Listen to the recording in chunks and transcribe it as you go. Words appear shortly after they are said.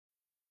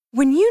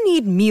When you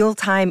need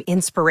mealtime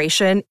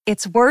inspiration,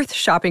 it's worth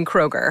shopping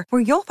Kroger,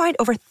 where you'll find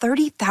over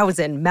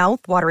 30,000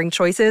 mouth-watering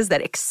choices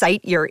that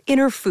excite your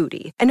inner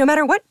foodie. And no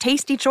matter what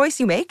tasty choice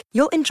you make,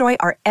 you'll enjoy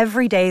our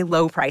everyday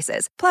low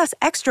prices, plus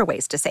extra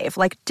ways to save,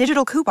 like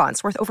digital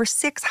coupons worth over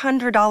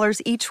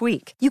 $600 each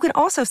week. You can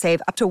also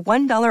save up to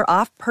 $1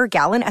 off per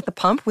gallon at the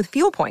pump with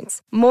fuel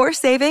points. More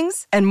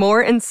savings and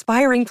more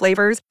inspiring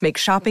flavors make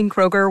shopping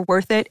Kroger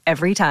worth it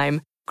every time.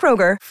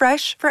 Kroger,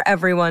 fresh for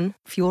everyone.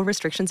 Fuel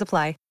restrictions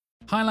apply.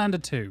 Highlander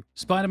 2,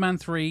 Spider-Man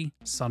 3,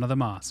 Son of the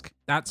Mask.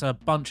 That's a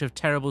bunch of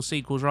terrible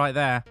sequels right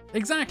there.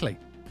 Exactly.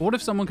 But what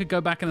if someone could go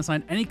back and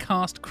assign any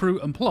cast, crew,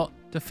 and plot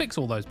to fix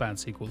all those bad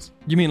sequels?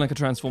 You mean like a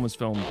Transformers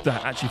film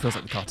that actually feels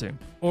like the cartoon?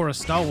 Or a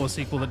Star Wars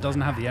sequel that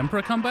doesn't have the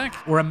Emperor come back?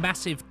 Or a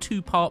massive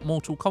 2-part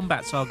Mortal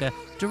Kombat saga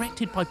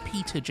directed by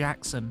Peter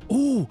Jackson.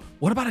 Ooh,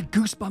 what about a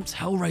Goosebumps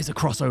Hellraiser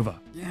crossover?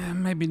 Yeah,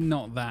 maybe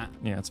not that.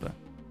 Yeah, that's fair.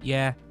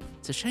 Yeah,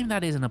 it's a shame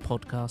that isn't a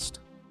podcast.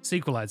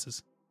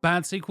 Sequelizers.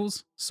 Bad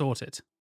sequels? Sort it.